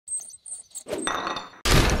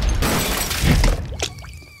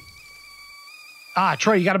Ah,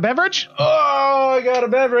 Troy, you got a beverage? Oh, I got a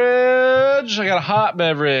beverage. I got a hot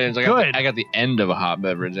beverage. I got the end of a hot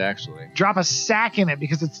beverage, actually. Drop a sack in it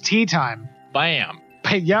because it's tea time. Bam.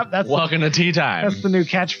 Yep, welcome to tea time. That's the new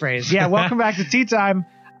catchphrase. Yeah, welcome back to tea time.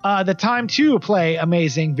 The time to play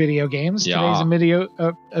amazing video games. Yeah. Today's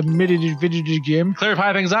video game. Clear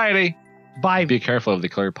pipe anxiety. By Be careful of the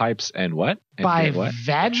clear pipes and what? And by what?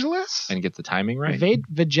 Vagelus? And get the timing right.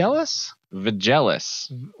 Vagelus? Vagelus.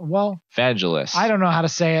 Well, Vagelus. I don't know how to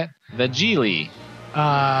say it. Vagili.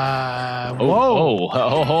 Whoa.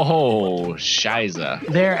 Oh, shiza.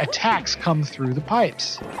 Their attacks come through the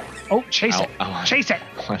pipes. Oh, chase it. Chase it.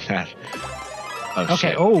 Oh, okay.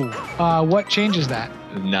 shit. Oh, what changes that?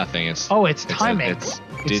 Nothing. It's timing. It's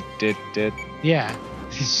did. Yeah.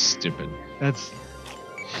 Stupid. That's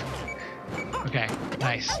okay.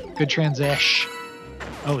 Nice. Good transition.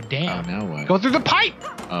 Oh, damn. Oh, now what? Go through the pipe.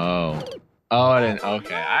 Oh, I didn't.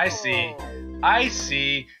 Okay, I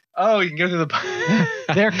see. Oh, you can go through the pipe.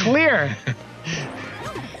 They're clear.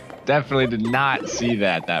 Definitely did not see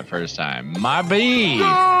that first time. My bee.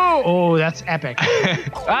 No! Oh, that's epic.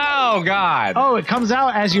 Oh, God. Oh, it comes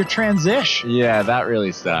out as your transition. Yeah, that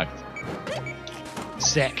really sucked.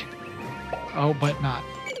 Sick. Oh, but not.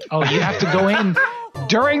 Oh, you have to go in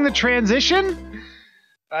during the transition?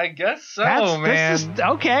 I guess so, man.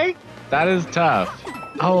 Okay. That is tough.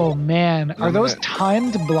 Oh, man. Are those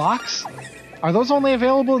timed blocks? Are those only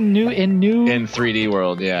available in 3D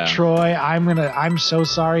world? Yeah. Troy, I'm so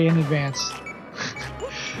sorry in advance.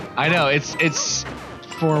 I know it's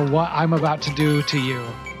for what I'm about to do to you.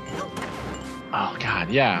 Oh, God,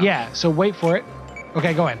 yeah. Yeah, so wait for it.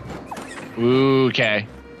 Okay, go in. Okay.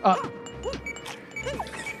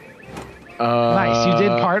 Nice, you did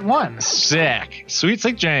part 1. Sick. Sweet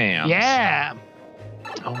Sick Jam. Yeah.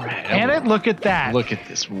 All right. And look at that. Look at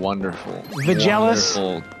this wonderful. Vagelus.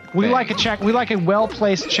 We thing. like a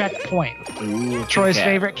well-placed checkpoint. Ooh, Troy's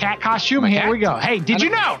favorite cat costume. Here we go. Hey, did you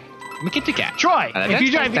know? I'm a kitty cat. Troy, if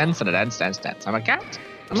you drive... Dance and a dance. I'm a cat.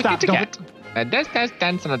 I'm a kitty cat. A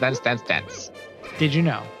dance and a dance. Did you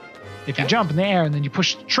know? If you jump in the air and then you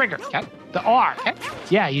push the trigger, the R,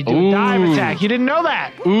 yeah, you do a dive attack. You didn't know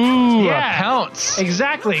that. Ooh, yeah. A pounce.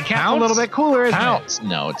 Exactly. Cat's a little bit cooler, isn't it?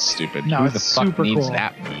 No, it's stupid. No, Who it's the fuck super needs cool.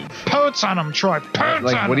 that move? Pounce on him, Troy.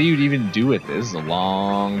 Pounce on him. What do you even do with this? This is a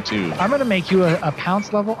long tube. I'm gonna make you a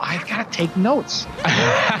pounce level. I've gotta take notes.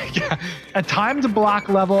 A time to block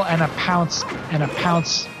level and a pounce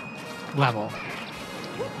level.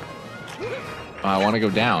 I want to go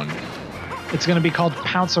down. It's gonna be called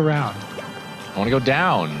pounce around. I want to go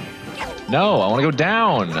down. No, I want to go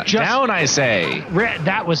down. Down, I say.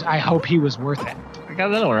 That was. I hope he was worth it. I got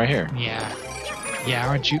another one right here. Yeah. Yeah.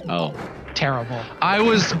 Aren't you? Oh. Terrible.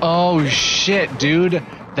 Oh shit, dude.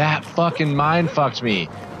 That fucking mind fucked me.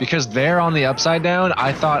 Because they're on the upside down,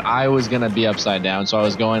 I thought I was gonna be upside down, so I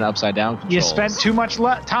was going upside down controls. You spent too much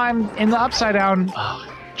time in the upside down,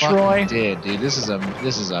 Troy. Did, dude. This is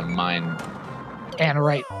a mind. And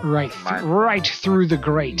right through the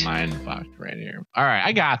grate. Mind fucked right here. All right,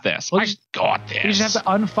 I got this. Well, I got this. You just have to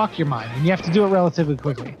unfuck your mind, and you have to do it relatively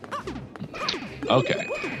quickly. Okay.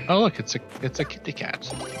 Oh look, it's a kitty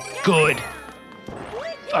cat. Good.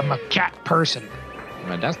 I'm a cat person.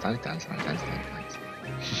 Dance.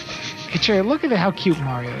 Hey, Cherry, look at how cute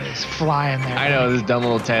Mario is flying there. I know, this dumb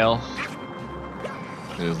little tail.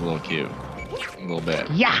 It was a little cute. A little bit.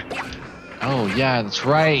 Yeah. Oh, yeah, that's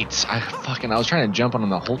right. I was trying to jump on him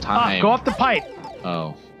the whole time. Go up the pipe.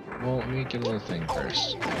 Oh. Well, let me get a little thing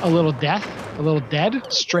first. A little death? A little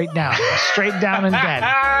dead? Straight down. Straight down and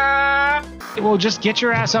dead. Well, just get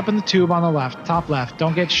your ass up in the tube on the left, top left.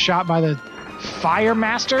 Don't get shot by the Fire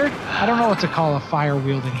Master? I don't know what to call a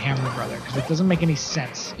fire-wielding hammer brother, because it doesn't make any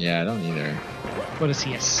sense. Yeah, I don't either. What is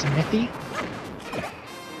he, a smithy?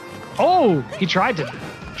 Oh, he tried to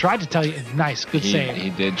tell you. Nice, good save. He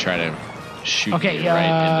did try to shoot me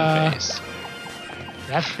right in the face.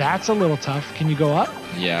 That's a little tough. Can you go up?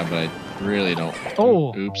 Yeah, but I really don't.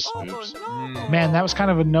 Oh. Oops. Man, that was kind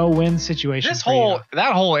of a no-win situation.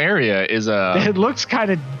 That whole area is It looks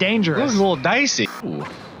kind of dangerous. It looks a little dicey. Ooh.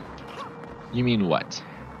 You mean what?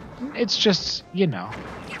 It's just,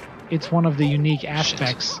 it's one of the unique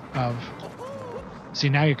aspects of. See,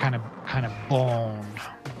 now you're kind of boned.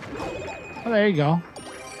 Oh, there you go.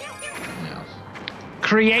 Yeah.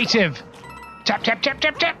 Creative. Tap.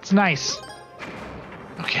 It's nice.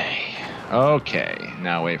 Okay.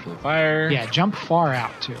 Now wait for the fire. Yeah, jump far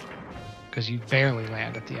out too, because you barely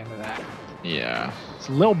land at the end of that. Yeah. It's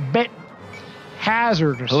a little bit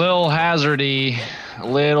hazardous. A little hazardy.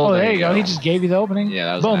 Little. Oh, there you go. He just gave you the opening. Yeah,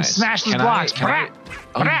 that was Boom, nice. smash those Can blocks.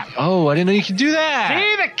 Oh, I didn't know you could do that.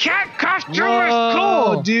 See, the cat costume Whoa, is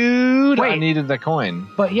cool. Dude. I Wait. needed the coin.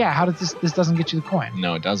 But yeah, how does this doesn't get you the coin?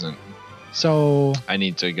 No, it doesn't. So I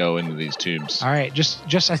need to go into these tubes. all right,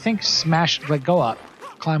 just I think smash, like go up,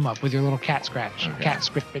 climb up with your little cat scratch. Okay. Cat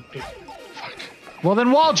scratch. Fuck. Well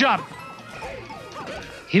then wall jump.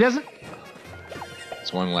 He doesn't.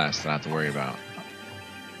 It's one less that I have to worry about.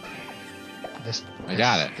 I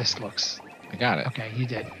got it. This looks. I got it. Okay, you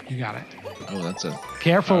did. You got it. Oh, that's a.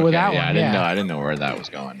 Careful Okay, with that yeah, one. I didn't know where that was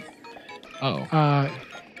going.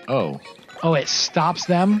 Oh. Oh, it stops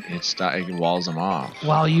them It walls them off.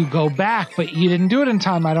 while you go back, but you didn't do it in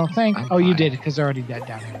time, I don't think. I'm Oh, you fine. did because they're already dead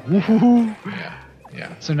down here. Woohoo!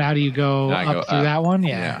 Yeah. So now do you go Now I up go through up. that one?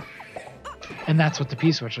 Yeah. And that's what the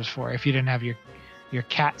P-switch was for. If you didn't have your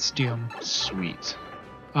cat steam. Sweet.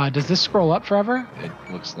 Does this scroll up forever? It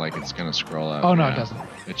looks like it's gonna scroll up. Oh no, yeah. it doesn't.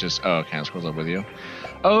 It just okay, it scrolls up with you.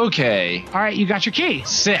 Okay. All right, you got your key.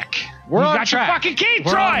 Sick. You We're on got track. your fucking key,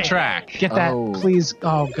 We're Troy. on track. Get that, please.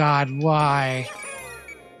 Oh God, why?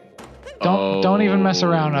 Don't even mess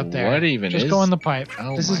around up there. What even just is? go in the pipe.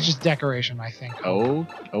 Oh This my- is just decoration, I think. Oh,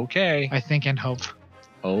 okay. I think and hope,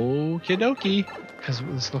 Okie dokie. because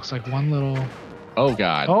this looks like one little. Oh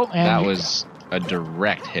God. Oh, and that you- was a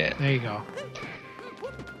direct hit. There you go.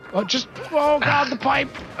 Oh God, the pipe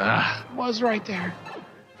was right there.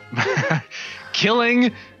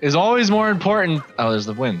 Killing is always more important. Oh, there's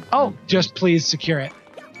the wind. Oh, just please secure it.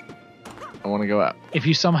 I want to go up. If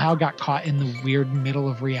you somehow got caught in the weird middle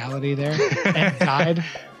of reality there and died,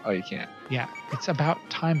 Oh, you can't. yeah, it's about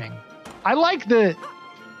timing. I like the.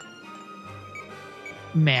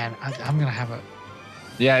 Man, I'm gonna have a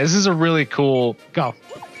Yeah, this is a really cool. go.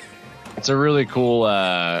 It's a really cool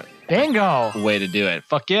Bingo. way to do it.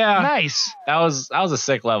 Fuck yeah. Nice. That was a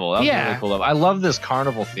sick level. That was a Yeah. really cool level. I love this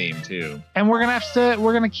carnival theme too. And we're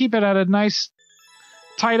gonna keep it at a nice,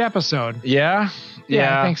 tight episode. Yeah.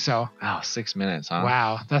 Yeah, I think so. Oh, 6 minutes, huh?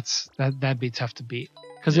 Wow, that'd be tough to beat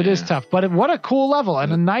because it is Yeah. tough. But what a cool level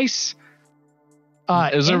and a nice,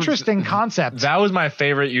 It was interesting concept. That was my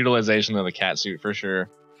favorite utilization of the cat suit for sure.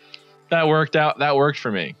 That worked out. That worked for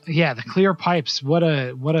me. Yeah, the clear pipes. What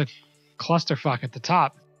a clusterfuck at the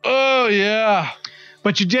top. Oh yeah.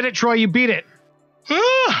 But you did it, Troy. You beat it.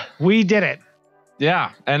 We did it.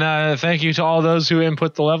 Yeah, and thank you to all those who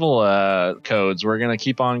input the level codes. We're gonna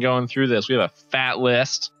keep on going through this. We have a fat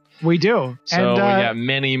list, We do. so and we got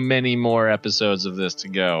many, many more episodes of this to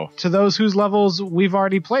go. to those whose levels we've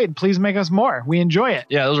already played, please make us more. We enjoy it.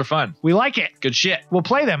 Yeah, those are fun. We like it. Good shit. We'll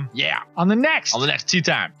play them Yeah. on the next On the next Tea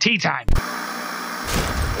Time. Tea Time.